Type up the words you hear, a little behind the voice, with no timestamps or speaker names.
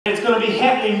going to be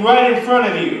happening right in front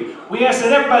of you. We ask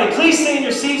that everybody please stay in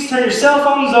your seats, turn your cell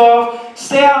phones off,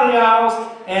 stay out of the aisles,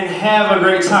 and have a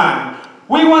great time.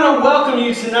 We want to welcome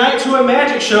you tonight to a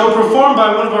magic show performed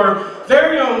by one of our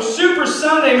very own Super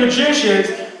Sunday magicians.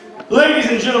 Ladies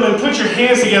and gentlemen, put your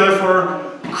hands together for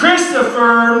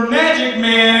Christopher Magic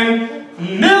Man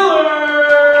Miller!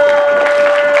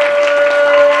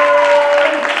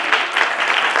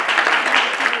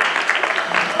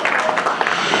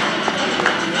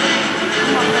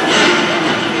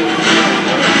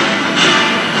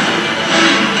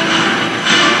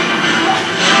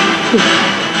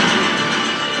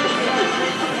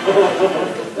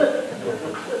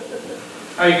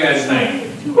 How you guys think?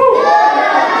 Good?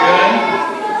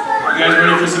 You guys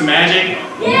ready for some magic?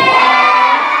 Yeah!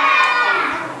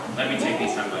 Let me take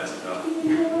these sunglasses off.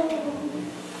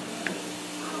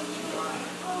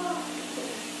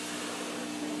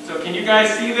 So can you guys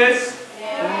see this?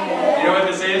 Yeah. You know what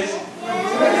this is?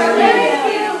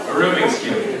 A Rubik's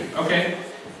Cube. Okay.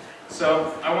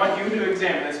 So I want you to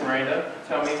examine this, Miranda.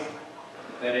 Tell me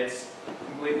that it's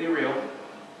completely real.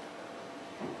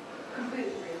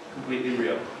 Completely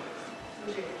real.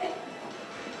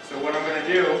 So what I'm going to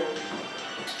do is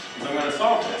I'm going to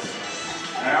solve this.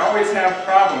 And I always have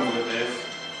problems with this.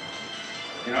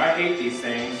 You know, I hate these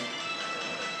things.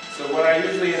 So what I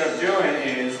usually end up doing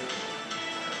is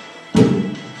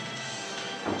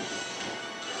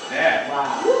that.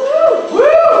 Wow. Woo! Woo!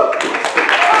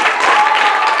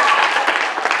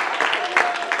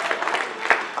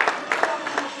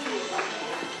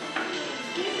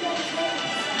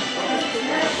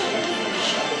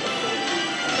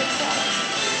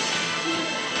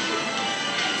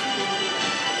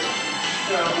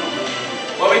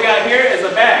 What we got here is a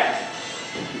bag.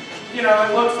 You know,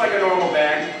 it looks like a normal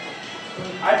bag.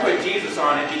 I put Jesus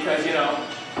on it because, you know,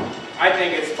 I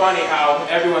think it's funny how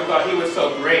everyone thought he was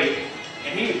so great,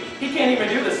 and he can't even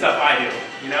do the stuff I do,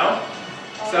 you know?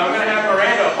 So I'm going to have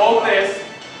Miranda hold this,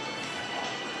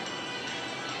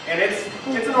 and it's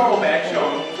a normal bag. Show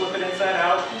him. Flip it inside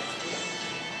out.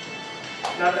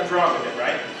 Nothing's wrong with it,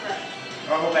 right?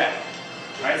 Normal bag.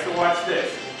 All right, so watch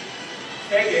this.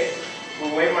 Take it.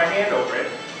 We'll wave my hand over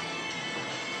it,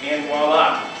 and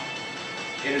voila,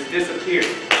 it has disappeared.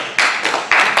 And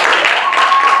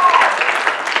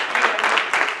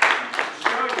to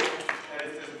show you that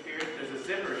it's disappeared, there's a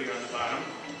zipper here on the bottom.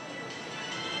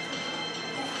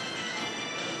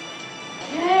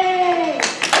 Yay!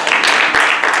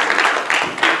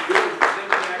 Zip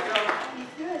it back up,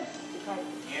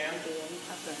 and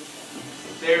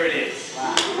there it is.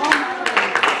 Wow.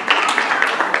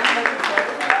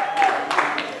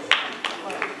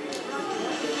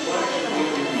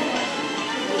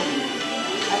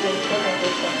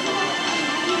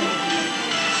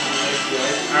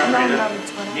 Alright, Miranda,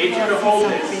 need you to hold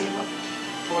this.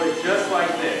 Hold it just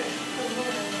like this.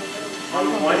 On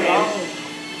one end.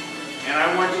 And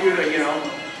I want you to, you know,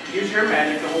 use your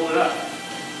magic to hold it up.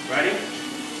 Ready?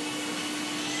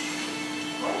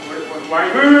 Why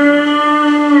are you...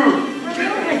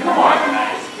 Hey, come on,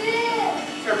 guys.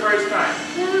 It's our first time.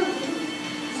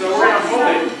 So we're going to hold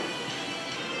it.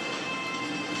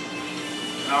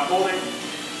 And I'll hold it,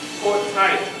 pull it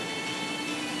tight.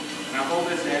 And I'll hold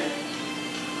this in.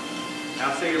 And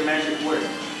I'll say your magic word.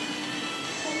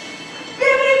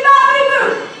 Bibbidi bobbidi boo!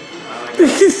 I like that.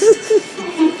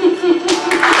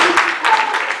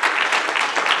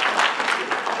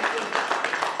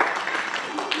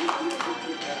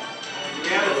 Do we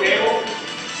have a table?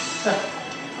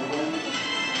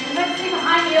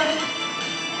 Behind you.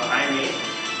 Behind me?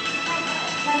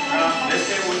 This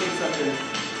table needs something.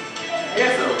 I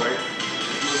guess it'll work.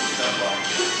 Just move the stuff off.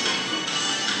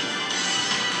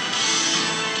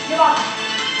 Give up.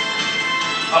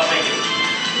 Oh, thank you.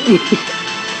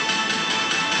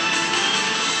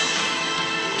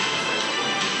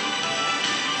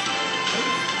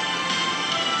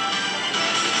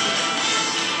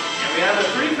 And we have a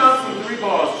 3 cups and 3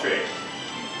 balls trick.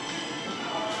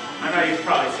 I know you've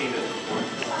probably seen this before.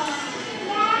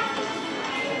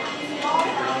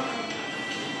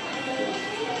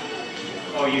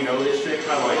 Oh, you know this trick?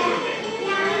 How do I do it then?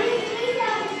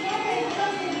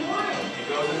 It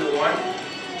goes into 1,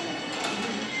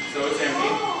 so it's empty.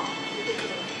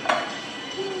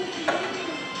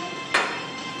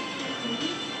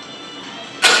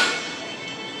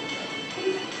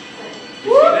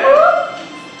 You see that?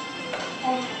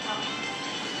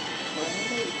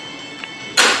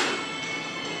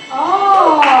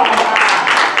 Oh!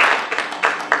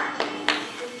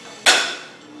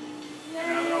 Now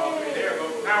they're all 3 there, but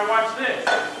now watch this.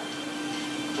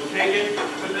 We'll take it,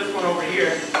 put this one over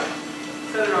here,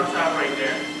 set it on top right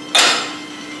there.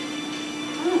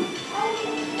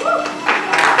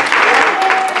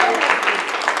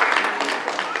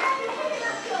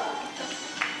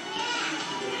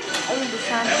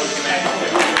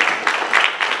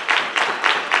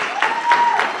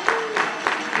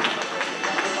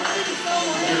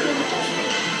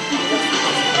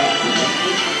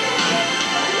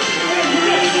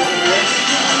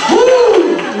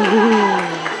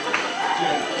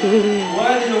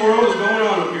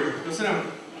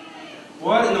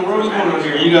 What in the world is going on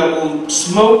here? You got a little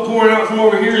smoke pouring out from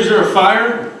over here. Is there a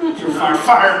fire? Is there a fire?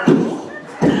 Fire!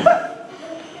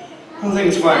 I don't think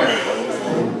it's fire.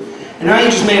 And now you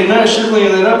just made a mess. You're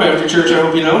cleaning that up after church, I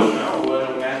hope you know.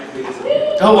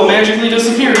 Oh, will magically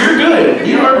disappear. You're good.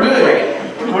 You are good.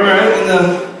 All right, and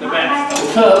the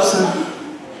cups.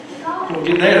 Don't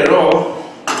get that at all.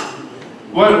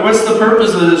 What's the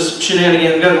purpose of this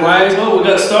shenanigan? We got lights. Oh, we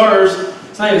got stars.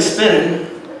 It's not even spinning.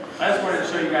 I just wanted to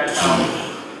show you guys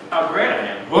how great I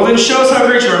am. Well, then show us how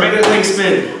great you are. Make that thing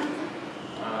spin.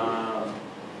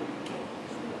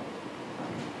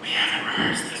 We haven't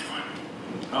rehearsed this one.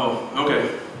 Oh, okay.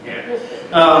 Yeah.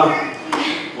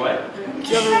 What?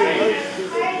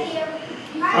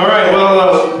 All right,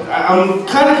 well, I'm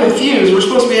kind of confused. We're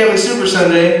supposed to be having Super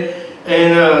Sunday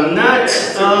and not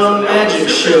a magic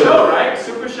Super show. show, right?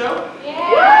 Super show?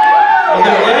 Well, the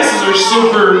glasses are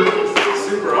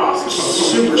Super awesome.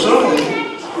 super something.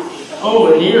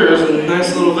 Oh, and ears and a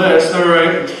nice little vest. All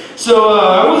right. So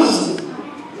I was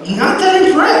not that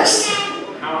impressed.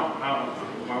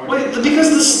 How? Wait, because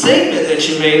of the statement that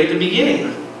you made at the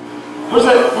beginning. Where's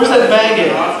that bag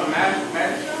at? Awesome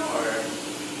magic show, or?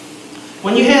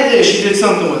 When you had this, you did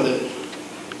something with it.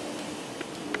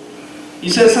 You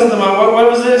said something about, what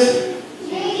was this?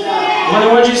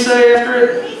 What did you say after it?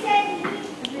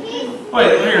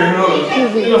 Wait, here, hold on.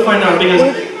 We're going to find out,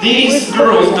 because these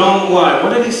girls don't lie.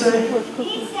 What did he say?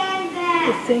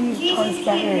 The thing turns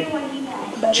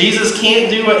better. Jesus can't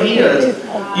do what he does.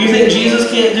 You think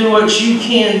Jesus can't do what you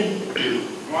can do?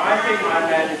 Well, I think my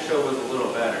magic show was a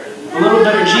little better. A little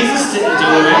better. Jesus didn't do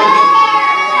it, man.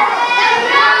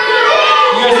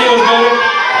 You guys think it was better?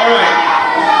 Alright.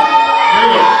 Here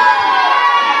we go.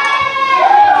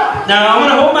 Now, I'm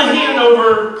going to hold my hand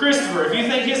over Christopher. If you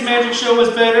think his magic show was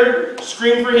better,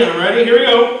 scream for him. Ready? Here we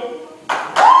go.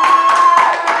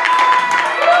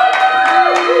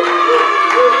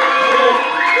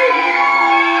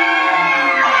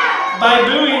 By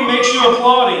booing makes you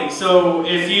applauding. So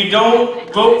if you don't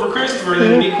vote for Christopher,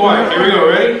 then be quiet. Here we go.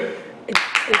 Ready?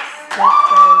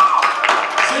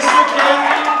 Sister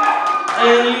Kathy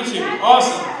and you two.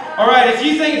 Awesome. All right. If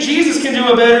you think Jesus can do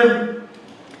a better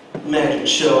magic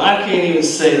show, I can't even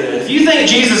say that. If you think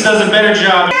Jesus does a better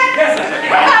job, Yes, I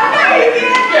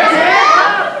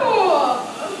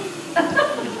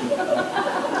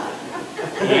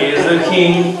he is the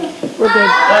King. We're good.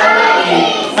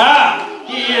 Ah!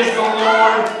 He is the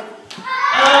Lord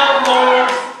of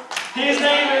Lords. His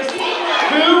name is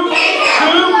who?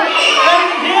 Him?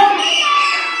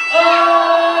 Oh,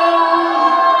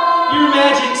 your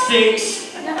magic stinks.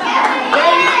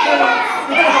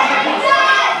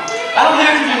 I don't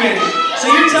have to do magic. So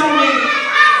you're telling me,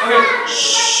 okay,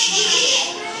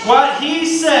 shh. What he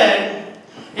said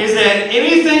is that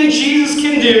anything Jesus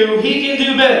can do, he can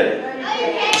do better.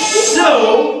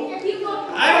 So,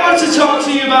 I want to talk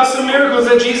to you about some miracles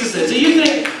that Jesus did. So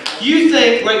you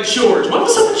think like George. What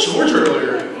was up with George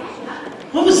earlier?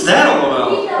 What was that all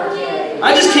about?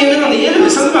 I just came in on the end of it.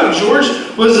 Something about George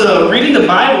was reading the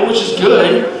Bible, which is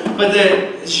good, but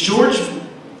that George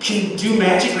can do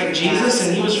magic like Jesus,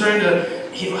 and he was trying to.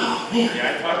 Oh man!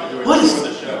 Yeah, I talked to George What is before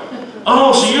the show.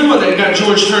 Oh, so you're the one that got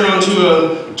George turned on to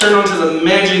the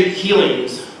magic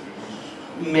healings.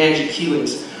 Magic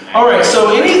healings. All right. So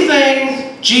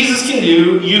anything Jesus can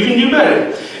do, you can do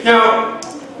better. Now,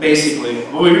 basically,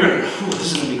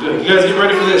 this is gonna be good. You guys get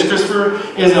ready for this. Christopher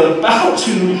is about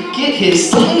to get his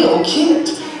tail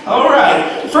kicked. All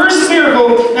right. First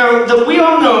miracle. Now, we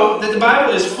all know that the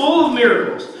Bible is full of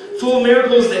miracles. Full of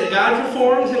miracles that God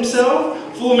performed himself,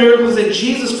 full of miracles that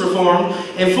Jesus performed,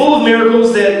 and full of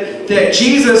miracles that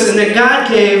Jesus and that God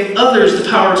gave others the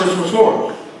power to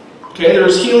perform. Okay, there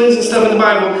was healings and stuff in the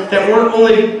Bible that weren't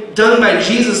only done by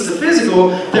Jesus the physical,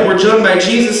 that were done by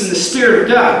Jesus and the Spirit of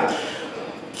God.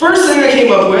 First thing I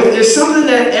came up with is something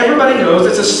that everybody knows.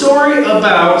 It's a story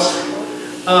about,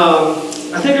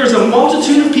 I think there was a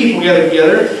multitude of people gathered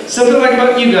together, something like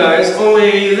about you guys,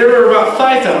 only there were about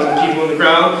 5,000 people in the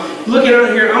crowd. Looking out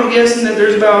here, I'm guessing that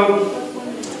there's about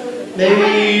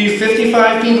maybe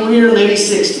 55 people here, maybe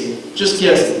 60. Just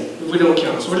guessing, if we don't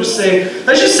count. So let's just say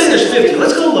there's 50.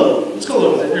 Let's go low. Let's go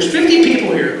low with it. There's 50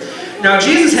 people here. Now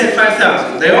Jesus had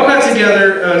 5,000. They all got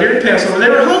together during Passover. They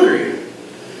were hungry.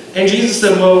 And Jesus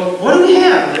said, well, what do we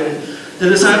have? And the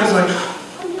disciples were like,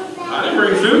 I didn't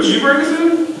bring food. Did you bring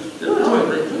food? No, I didn't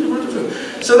bring food. You brought the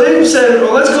food. So they said,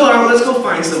 well, let's go out. Let's go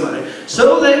find somebody.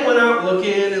 So they went out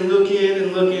looking and looking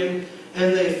and looking.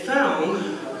 And they found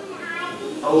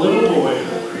a little boy.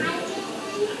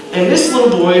 And this little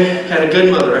boy had a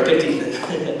good mother. I picked Ethan.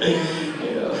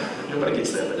 Yeah, nobody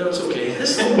gets that, but that's okay.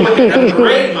 This little boy had a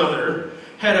great mother,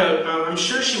 had I'm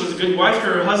sure she was a good wife to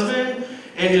her husband,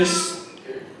 and just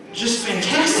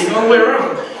fantastic all the way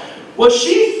around. Well,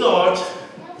 she thought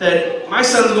that my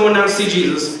son's going down to see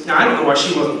Jesus. Now, I don't know why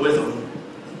she wasn't with him.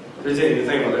 I didn't even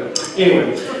think about that.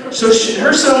 Anyway, so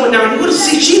her son went down, he wanted to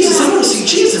see Jesus, I want to see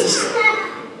Jesus.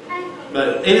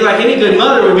 But like any good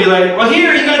mother would be like, well,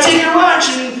 here, you got to take your lunch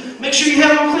and make sure you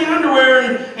have on clean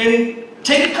underwear and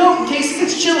take a coat in case it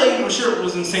gets chilly. I'm sure it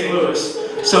was in St. Louis.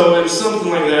 So it was something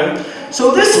like that.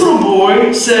 So this little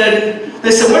boy said,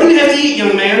 they said, what do you have to eat,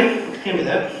 young man? Hand me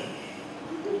that.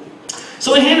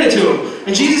 So he handed it to him.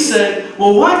 And Jesus said,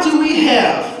 well, what do we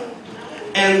have?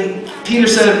 And Peter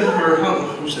said, or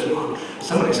who said it?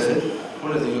 Somebody said it.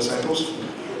 One of the disciples.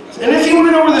 And if you want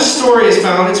to know where this story is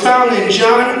found, it's found in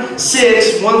John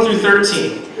 6, 1 through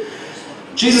 13.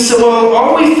 Jesus said, well,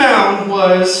 all we found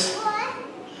was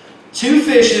 2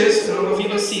 fishes. I don't know if you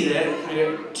can see that. I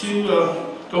got 2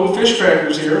 goldfish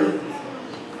crackers here.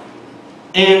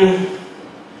 And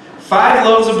 5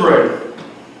 loaves of bread.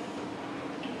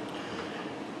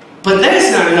 But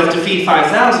that's not enough to feed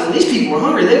 5,000. These people were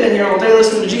hungry. They've been here all day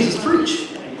listening to Jesus preach.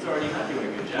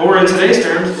 Or in today's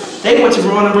terms, they went to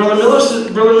one of Brother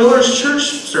Miller's church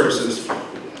services.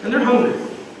 And they're hungry.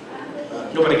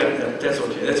 Nobody got that. That's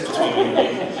okay. That's between me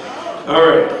and you.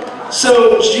 Alright.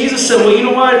 So Jesus said, well, you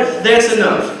know what? That's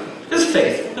enough. It's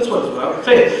faith. That's what it's about.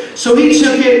 Faith. So he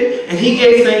took it and he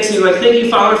gave thanks. And he was like, thank you,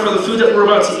 Father, for the food that we're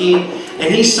about to eat.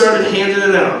 And he started handing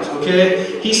it out.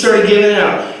 Okay? He started giving it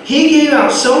out. He gave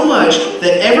out so much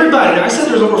that everybody, now I said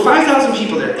there was over 5,000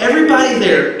 people there. Everybody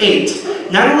there ate.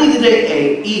 Not only did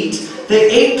they eat,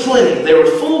 they ate plenty. They were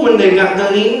full when they got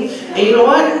done eating. And you know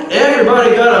what?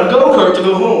 Everybody got a go-kart to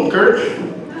go home, Kurt.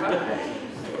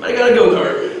 Everybody got a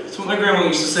go-kart. That's what my grandma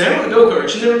used to say. I want a go-kart.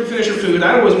 She never finished her food.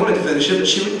 I always wanted to finish it, but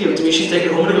she wouldn't give it to me. She'd take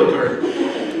it home in a go-kart.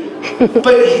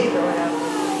 But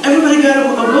everybody got a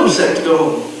go set to go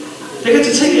home. They got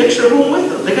to take extra home with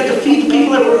them. They got to feed the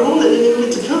people that were home that didn't even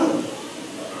get to come.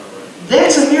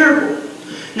 That's a miracle.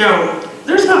 Now,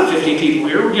 there's about 50 people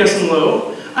here. We're guessing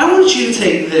low. I want you to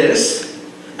take this,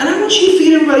 and I want you to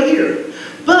feed everybody here.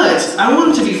 But I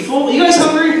want them to be full. You guys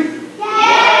hungry?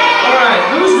 Yeah! Alright,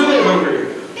 who's really hungry?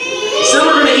 Some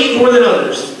are going to eat more than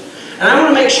others. And I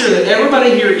want to make sure that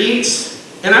everybody here eats,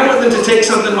 and I want them to take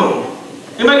something home.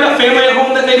 Anybody got family at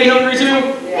home that may be hungry too?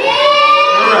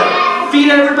 Yeah! Alright. Feed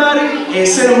everybody and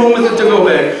send them home with a to-go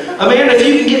bag. Amanda, if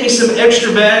you can get me some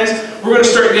extra bags, we're going to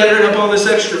start gathering up all this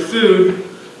extra food.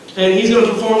 And he's going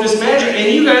to perform this magic.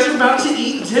 And you guys are about to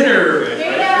eat dinner.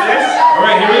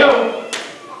 Alright, here we go.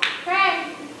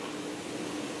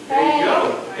 There you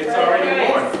go. It's already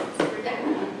warm.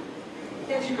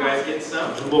 Did you guys get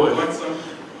some? Oh boy. Want some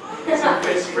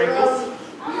fish sprinkles?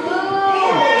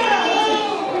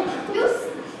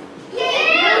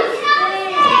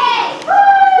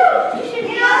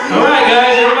 Alright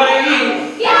guys, everybody eat.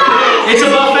 It's a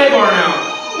buffet bar now.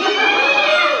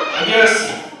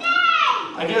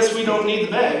 I guess we don't need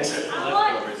the bags.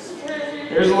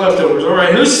 Here's the leftovers.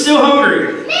 Alright, who's still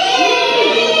hungry?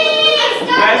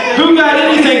 Who got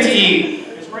anything to eat?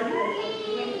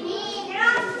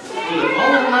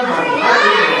 All over my body.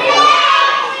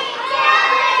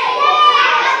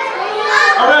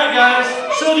 Alright guys,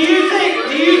 so do you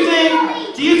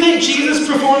think Jesus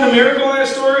performed a miracle in that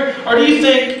story? Or do you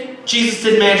think Jesus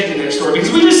did magic in that story?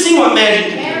 Because we just see what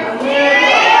magic can do.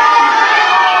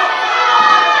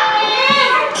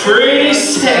 Pretty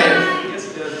sad.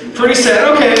 Pretty sad.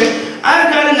 Okay, I've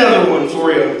got another one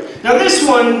for you. Now this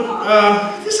one,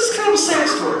 this is kind of a sad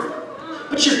story.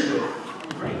 But you're good.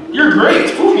 You're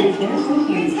great. Ooh.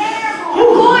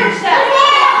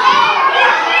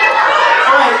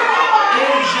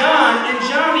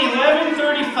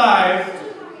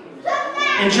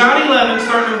 In John 11,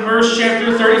 starting in verse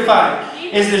chapter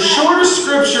 35, is the shortest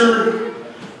scripture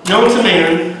known to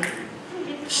man.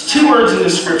 It's 2 words in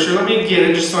this scripture. Let me get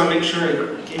it just so I make sure I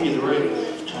gave you the right.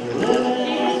 John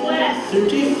 11,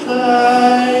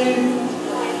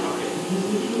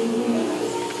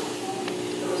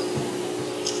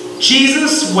 35.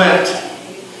 Jesus wept.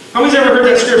 How many's ever heard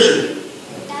that scripture?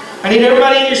 I need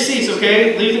everybody in your seats,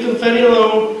 okay? Leave the confetti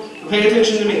alone and pay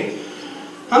attention to me.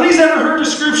 How many's ever heard the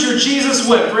scripture, Jesus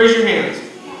wept? Raise your hands.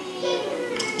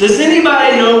 Does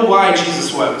anybody know why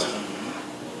Jesus wept?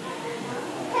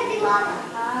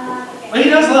 Well, he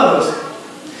does love us.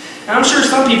 And I'm sure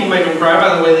some people make him cry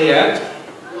by the way they act.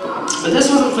 But this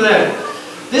wasn't for that.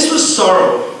 This was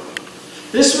sorrow.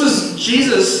 This was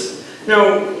Jesus.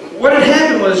 Now, what had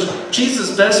happened was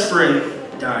Jesus' best friend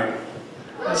died.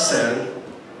 That's sad.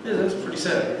 Yeah, that's pretty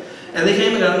sad. And they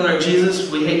came and got him like, Jesus,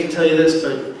 we hate to tell you this,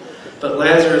 but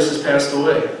Lazarus has passed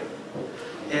away.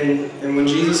 And when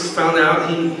Jesus found out,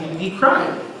 he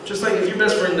cried. Just like if your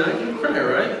best friend died, you cry,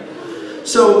 right?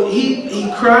 So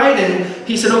he cried and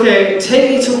he said, okay, take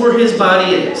me to where his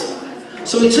body is.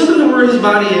 So he took him to where his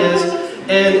body is,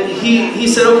 and he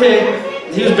said,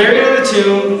 okay, he was buried in the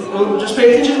tomb. Well, just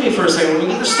pay attention to me for a second. Let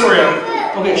me get the story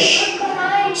out. Okay, shh.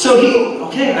 So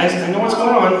I know what's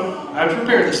going on. I've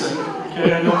prepared this thing.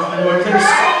 Okay, I know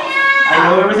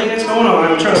everything that's going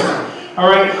on. Trust me. All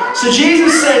right. So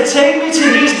Jesus said, take me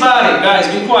to his body. Guys,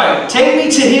 be quiet. Take me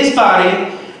to his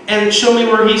body and show me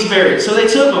where he's buried. So they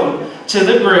took him to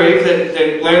the grave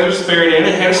that Lazarus was buried in.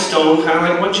 It had a stone, kind of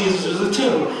like what Jesus was the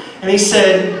tomb. And he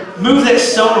said, move that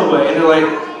stone away. And they're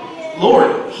like,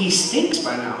 Lord, he stinks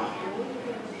by now.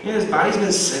 Yeah, his body's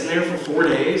been sitting there for 4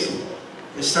 days.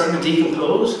 It's starting to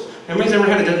decompose. Everybody's ever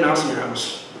had a dead mouse in your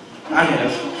house? I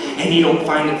have. And you don't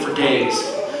find it for days.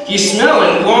 You smell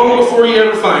it long before you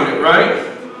ever find it, right?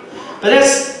 But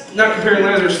that's not comparing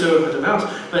Lazarus to a mouse,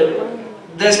 but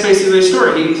that's basically the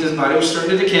story. His body was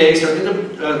starting to decay, starting to,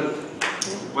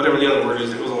 whatever the other word is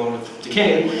that goes along with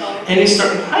decaying. And he's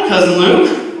starting, hi cousin Luke.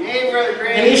 Hey brother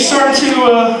Greg. And he's starting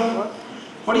to,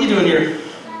 what are you doing here?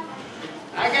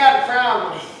 I got a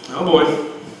problem. Oh boy.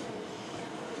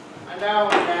 My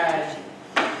dog died.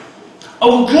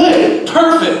 Oh good,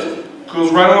 perfect.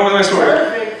 Goes right along with my story.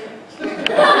 Perfect.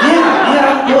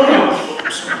 Yeah, no.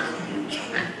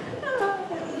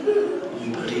 You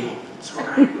buddy, it's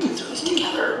alright. Get through this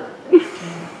together.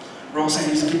 We're all saying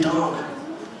he's a good dog.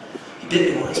 He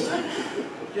bit me once, but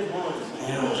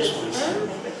yeah, just once.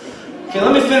 Okay,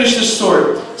 let me finish this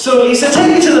story. So he said, take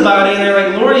me to the body, and they're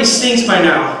like, Lord, he stinks by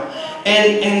now.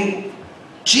 And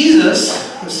Jesus,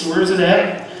 let's see, where is it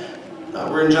at?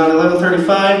 We're in John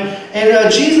 11:35.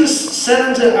 And Jesus said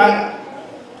unto,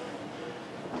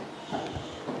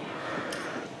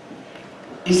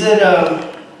 he said,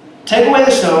 take away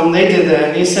the stone. They did that.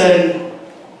 And he said,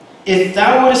 if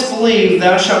thou wouldest believe,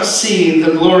 thou shalt see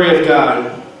the glory of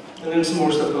God. And then some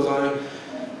more stuff goes on.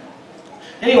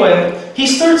 Anyway,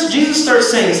 Jesus starts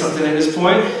saying something at this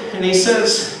point, and he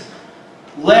says,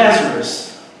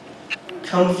 Lazarus,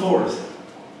 come forth.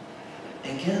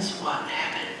 And guess what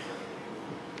happened?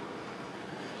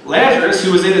 Lazarus,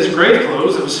 who was in his grave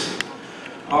clothes, it was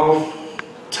all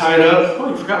tied up. Oh,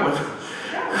 you forgot one.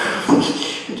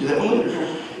 Do that one later.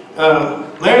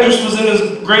 Lazarus was in his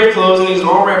grave clothes, and he was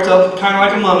all wrapped up, kind of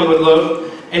like a mummy would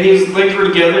look. And his legs were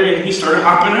together, and he started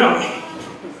hopping out.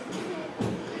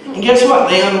 And guess what?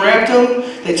 They unwrapped him,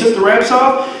 they took the wraps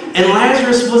off, and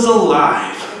Lazarus was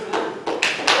alive.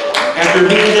 After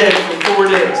being dead for 4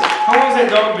 days. How long has that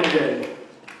dog been dead?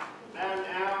 About an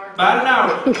hour. About an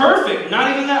hour. Perfect. Not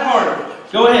even that hard.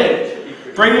 Go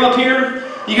ahead. Bring him up here.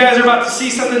 You guys are about to see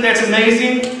something that's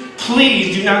amazing.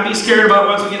 Please do not be scared about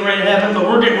what's getting ready to happen, but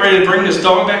we're getting ready to bring this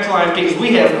dog back to life because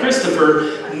we have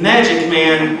Christopher Magic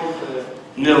Man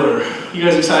Miller. You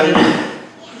guys excited?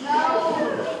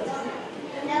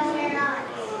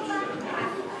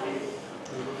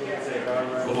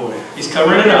 Oh boy, he's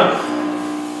covering it up.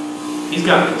 He's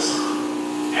got this.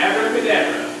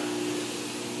 Abracadabra.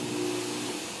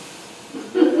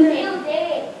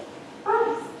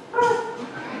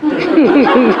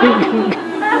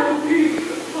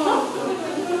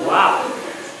 Wow.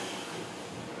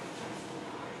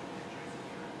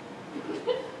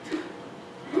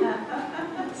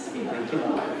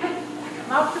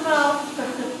 Mouth to mouth.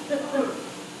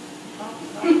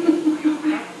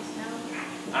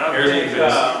 I don't think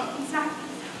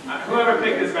whoever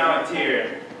picked this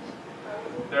volunteer,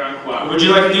 they're unqualified. Would you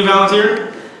like to do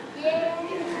volunteer?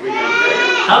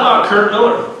 How about Kurt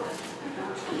Miller?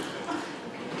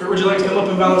 Kurt, would you like to come up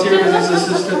and volunteer as his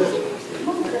assistant?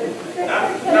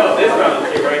 No, this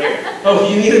volunteer right here. Oh,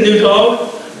 you need a new dog?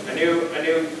 A new,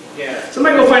 yeah.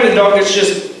 Somebody go find a dog that's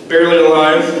just barely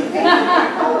alive.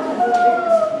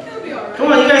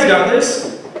 Come on, you guys got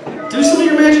this. Do some of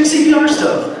your magic CPR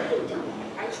stuff.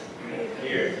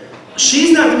 Here.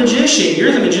 She's not the magician,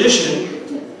 you're the magician.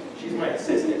 She's my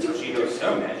assistant, so she knows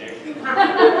some magic.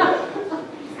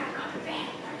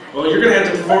 Well, you're going to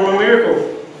have to perform a miracle.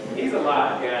 He's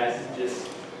alive, guys.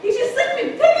 He's just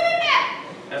sleeping. Take it in nap.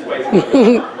 That's why he's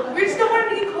alive. We just don't want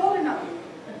him to get cold enough.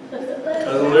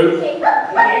 Cousin Luke? He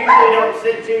usually don't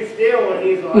sit too still when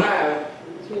he's alive.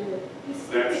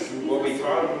 That's what we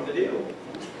taught him to do.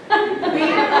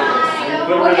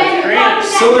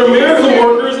 So they're miracle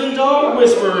workers and dog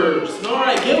whisperers. All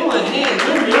right, give them a hand.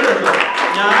 Good miracle.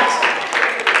 Nice.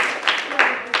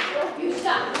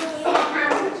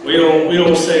 We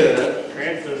don't say that.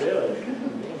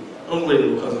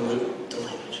 Unbelievable, cousin Luke.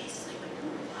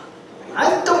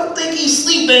 I don't think he's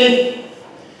sleeping.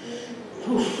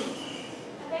 Whew.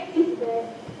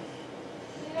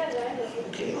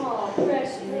 Okay.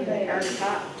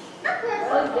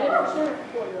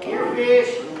 Here,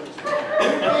 fish.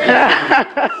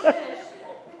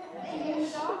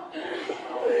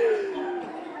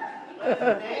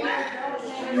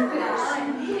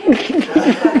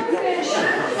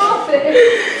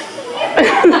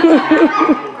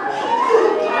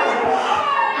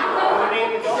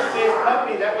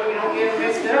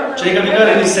 Jacob, you got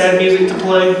any sad music to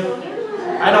play?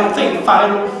 I don't think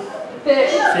Fido.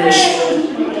 Fish.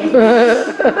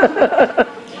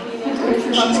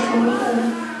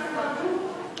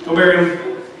 Go bury him.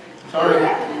 Sorry.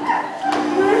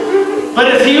 But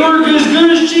if he were as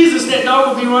good as Jesus, that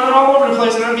dog would be running all over the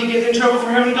place and I'd be getting in trouble for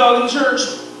having a dog in the church.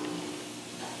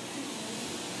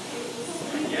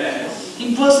 Yes.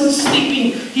 He wasn't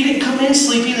sleeping. He didn't come in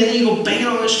sleeping and then you go bang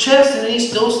on his chest and then he's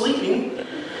still sleeping.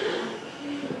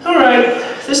 Alright,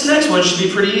 this next one should be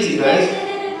pretty easy, guys.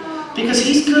 Because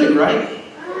he's good, right?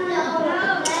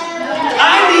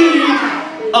 I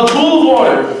need a pool of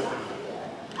water.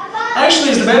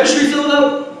 Actually, is the baptistry filled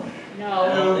up? No.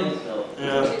 I don't think so.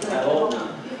 Yeah. I hope not.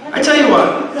 I tell you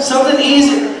what, something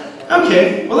easy.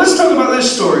 Okay, well let's talk about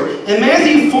this story. In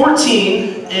Matthew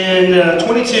 14 and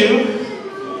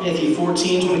 22, Matthew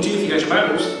 14, 22, if you got your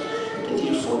Bibles.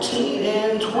 Matthew 14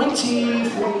 and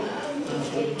 24,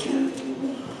 22.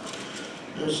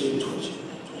 Let's see, 22.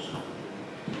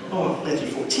 Oh, Matthew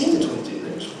 14 and 22.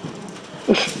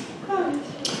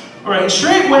 Alright,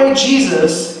 straightway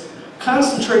Jesus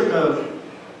constrained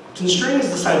his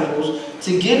disciples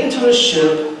to get into a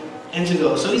ship and to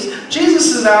go. So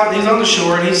Jesus is out, he's on the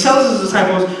shore, and he tells his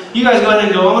disciples, you guys go ahead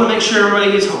and go, I'm going to make sure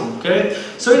everybody gets home, okay?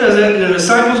 So he does that, and the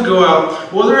disciples go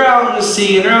out. Well, they're out in the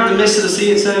sea, and they're out in the midst of the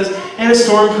sea, it says, and a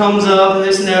storm comes up, and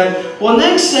this and that. Well,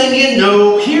 next thing you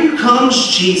know, here comes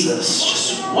Jesus,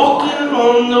 just walking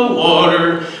on the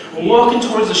water, walking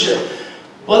towards the ship.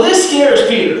 Well, this scares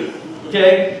Peter,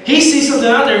 okay? He sees something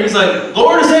out there, he's like,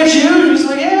 Lord, is that you? And he's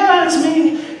like, yeah, it's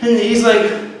me. And he's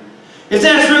like, if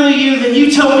that's really you, then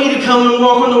you tell me to come and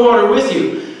walk on the water with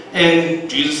you. And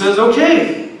Jesus says,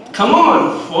 okay, come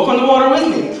on, walk on the water with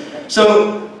me.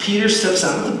 So Peter steps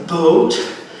out of the boat,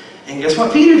 and guess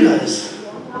what Peter does?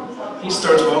 He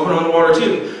starts walking on the water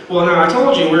too. Well, now I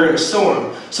told you we're in a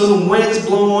storm. So the wind's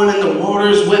blowing and the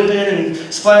water's whipping and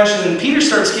splashing, and Peter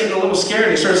starts getting a little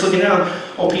scared. He starts looking down.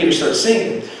 Oh, Peter starts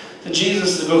singing. And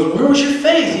Jesus goes, where was your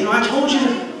faith? You know, I told you.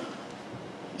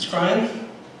 He's crying.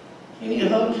 You need a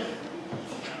hug?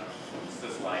 It's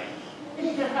this light.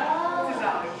 It's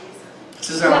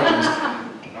his allergies.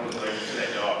 I was allergic to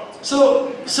that dog.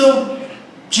 So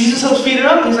Jesus helps Peter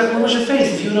up, and he's like, where was your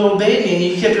faith? If you would have obeyed me and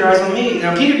you kept your eyes on me.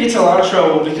 Now, Peter gets in a lot of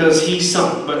trouble because he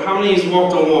sunk. But how many has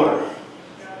walked on water?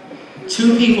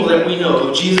 2 people that we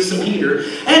know, Jesus and Peter.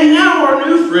 And now our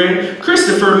new friend,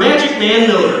 Christopher Magic Man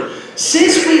Miller.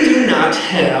 Since we do not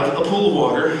have a pool of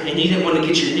water, and you didn't want to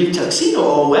get your new tuxedo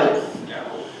all wet,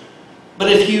 but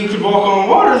if you could walk on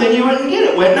water, then you wouldn't get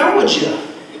it wet, now would you?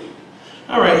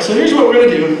 Alright, so here's what we're going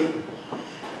to do.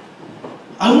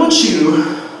 I want you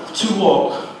to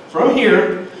walk from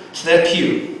here to that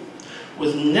pew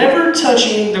with never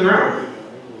touching the ground.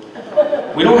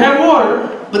 We don't have water,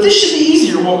 but this should be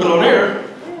easier walking on air.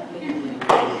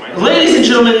 Ladies and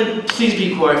gentlemen, please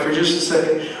be quiet for just a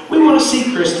second. We want to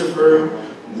see Christopher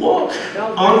walk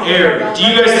on air. Do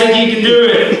you guys think he can do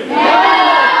it?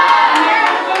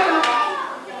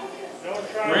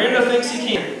 Miranda thinks he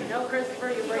can. No, Christopher,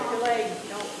 you break your leg.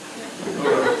 No.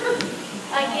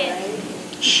 I can't.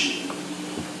 Shh.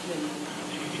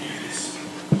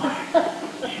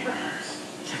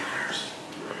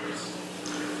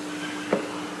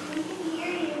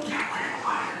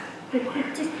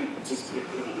 Just, we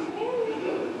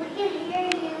can hear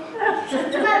you.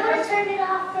 You might want to turn it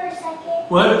off for a second.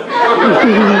 What?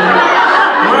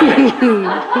 Right.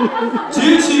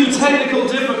 Due to technical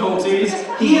difficulties,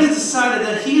 he has decided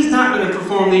that he is not going to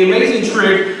perform the amazing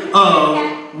trick of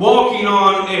walking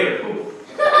on air.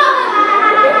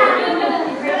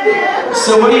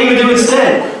 So what are you going to do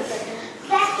instead?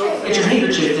 Get your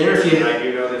handkerchief there if you... I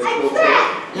do know this cool trick.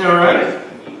 Yeah, all right.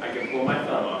 I can pull my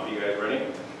thumb off. You guys ready?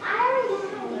 I already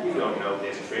know. You don't know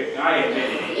this trick. I admit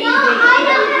it. No, I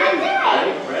know how to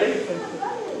do it. Ready?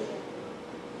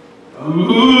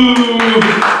 Ooh.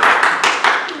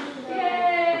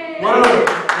 What else?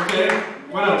 Okay.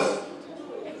 What else?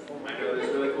 I know this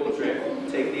really cool trick.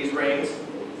 Take these rings.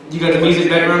 You got the music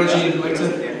background that you'd like to?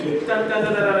 Okay.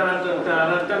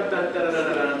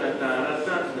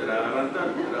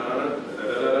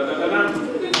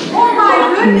 Oh my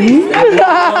goodness! Oh.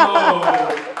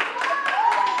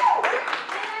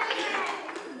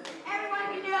 Everyone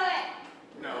can do it.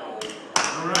 No.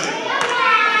 All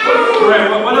right.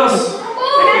 right, what else?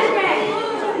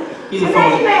 Easy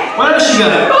phone. What else you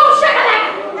got?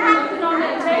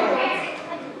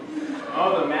 Oh,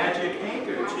 the magic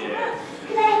handkerchief.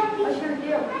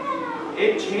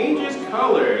 It changes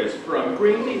colors from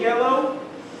green to yellow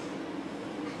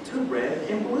to red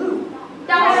and blue.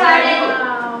 Double-sided.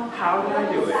 How did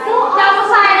I do it?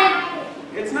 Double-sided.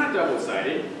 It's not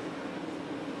double-sided.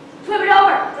 Flip it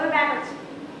over. Go backwards.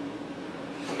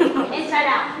 Inside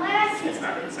out. It's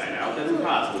not inside out. That's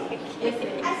impossible.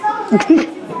 I saw the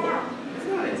inside out. It's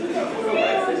not inside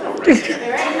out. There's no red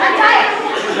there. I'm tired.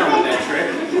 We're done with that trick.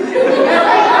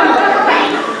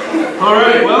 All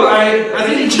right, well, I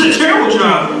think you did a terrible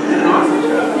job. An awesome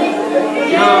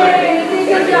job.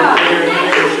 Good job.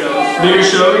 Bigger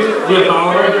shows, the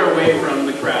Apollo. Further away from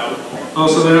the crowd. Oh,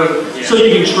 so so you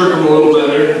can trick them a little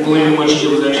better, believe in what you do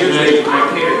was actually Usually magic. I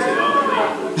cater to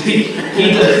elderly.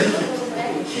 He does.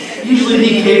 Usually he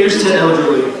caters to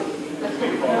elderly.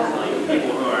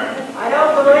 People who are. I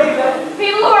don't believe it.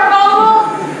 People who are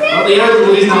vulnerable. Oh, the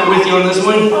elderly's not with you on this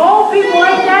one. Oh, people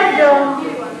ain't that dumb.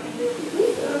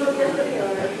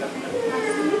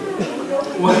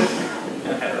 What?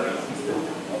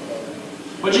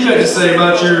 What you got to say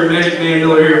about your Magic Man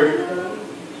Miller here?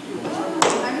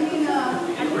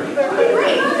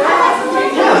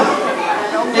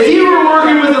 If you were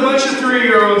working with a bunch of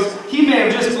 3-year-olds, he may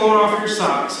have just blown off your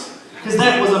socks. Because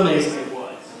that was amazing.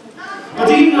 But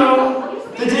do you know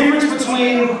the difference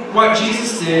between what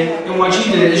Jesus did and what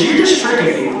you did is you're just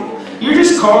tricking people. You're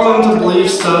just calling them to believe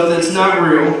stuff that's not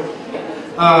real.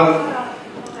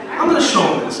 I'm going to show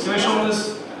them this. Can I show them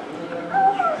this?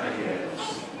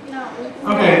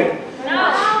 Okay. No.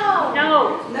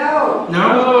 No?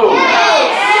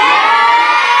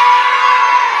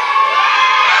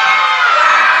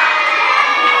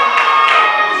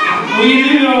 Well, you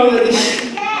do know that this.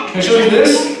 Can I show you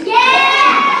this?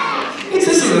 This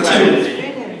is a 2.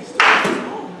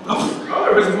 Oh, Oh,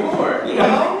 there was more.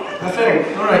 yeah. I failed.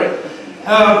 Alright.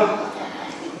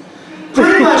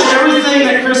 Pretty much everything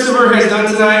that Christopher has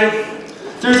done tonight,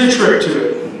 there's a trick to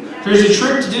it. There's a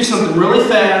trick to do something really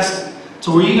fast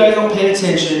to where you guys don't pay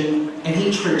attention, and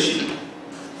he tricks you.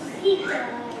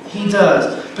 He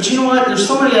does. But you know what? There's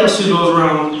somebody else who goes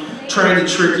around trying to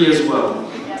trick you as well.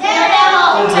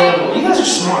 The devil. You guys are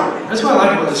smart. That's what I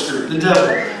like about this group, the devil.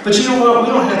 But you know what?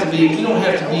 We don't have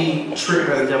to be tricked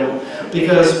by the devil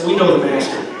because we know the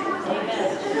master.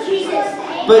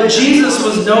 But Jesus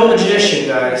was no magician,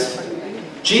 guys.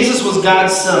 Jesus was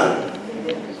God's son.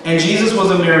 And Jesus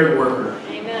was a miracle worker.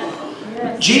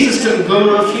 Jesus couldn't go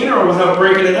to a funeral without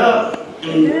breaking it up.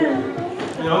 And, you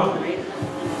know?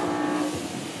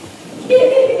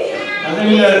 I think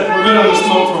we're good on the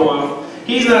smoke for a while.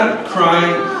 He's not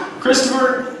crying.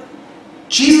 Christopher,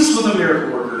 Jesus was a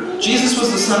miracle worker. Jesus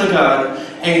was the Son of God.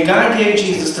 And God gave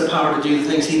Jesus the power to do the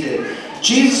things he did.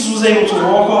 Jesus was able to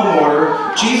walk on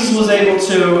water. Jesus was able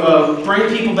to bring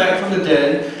people back from the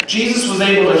dead. Jesus was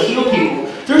able to heal people.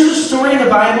 There's a story in the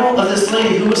Bible of this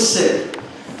lady who was sick.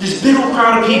 This big old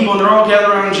crowd of people, and they're all gathered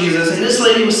around Jesus, and this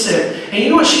lady was sick. And you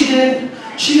know what she did?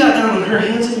 She got down on her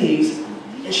hands and knees,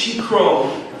 and she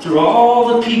crawled through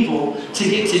all the people to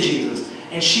get to Jesus.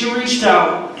 And she reached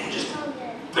out and just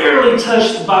barely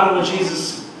touched the bottom of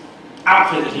Jesus'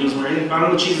 outfit that he was wearing, the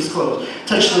bottom of Jesus' clothes.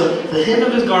 Touched the hem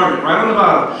of his garment, right on the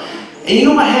bottom. And you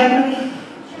know what happened?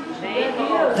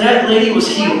 That lady was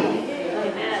healed.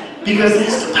 Because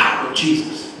that's the power of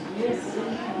Jesus.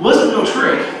 It wasn't no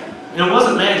trick. And it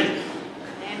wasn't magic.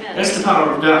 That's the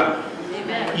power of God.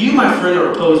 You, my friend,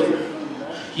 are a poser.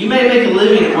 You may make a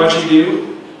living at what you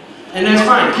do, and that's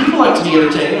fine. People like to be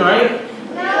entertained, right?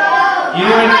 No. You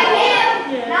like?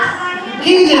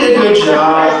 He did a good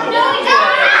job.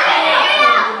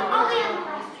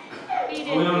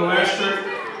 Are we on the last trick?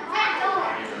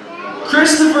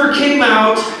 Christopher came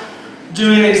out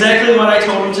doing exactly what I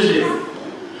told him to do.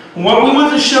 What we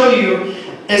want to show you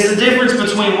is the difference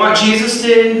between what Jesus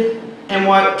did and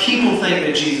what people think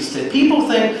that Jesus did.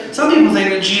 Some people think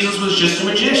that Jesus was just a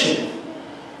magician.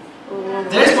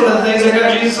 That's one of the things that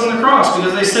got Jesus on the cross,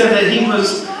 because they said that he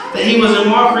was a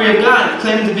mockery of God,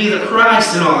 claiming to be the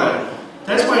Christ and all that.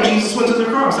 That's why Jesus went to the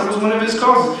cross. That was one of his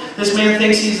causes. This man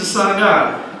thinks he's the Son of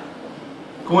God.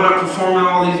 Going out performing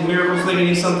all these miracles, thinking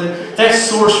he's something. That's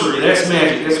sorcery. That's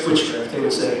magic. That's witchcraft, they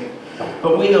would say.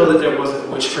 But we know that there wasn't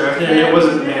witchcraft, and there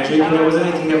wasn't magic, and there wasn't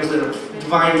anything that was the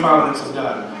divine providence of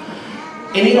God.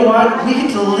 And you know what? We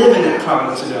get to live in that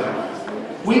providence of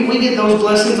God. We get those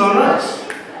blessings on us.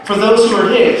 For those who are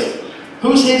his.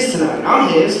 Who's his tonight? I'm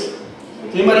his.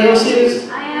 Is anybody else his?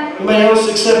 I am. Anybody else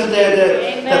accepted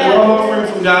that love offering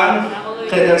from God?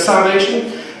 That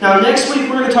salvation? Now next week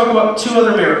we're going to talk about 2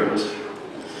 other miracles.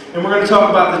 And we're going to talk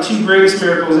about the 2 greatest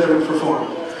miracles ever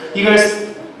performed. You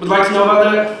guys would like to know about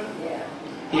that?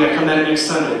 Yeah, come back next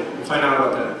Sunday and find out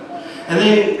about that. And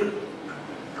then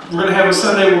we're going to have a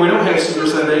Sunday where we don't have Super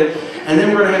Sunday. And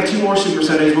then we're going to have 2 more Super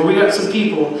Sundays where we got some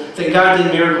people that God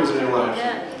did miracles in their life.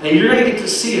 And you're going to get to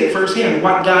see it firsthand,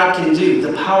 what God can do,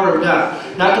 the power of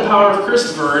God. Not the power of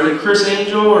Christopher, or Chris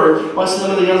Angel, or what's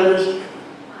one of the others?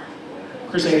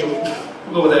 Chris Angel.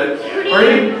 We'll go with that. Or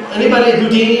anybody,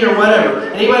 Houdini or whatever.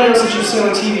 Anybody else that you've seen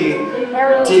on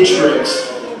TV did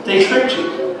tricks. They tricked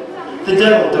you. The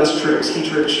devil does tricks. He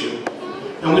tricks you.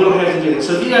 And we don't have to do that.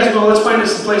 So if you guys go, let's find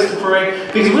us a place to pray,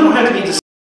 because we don't have to be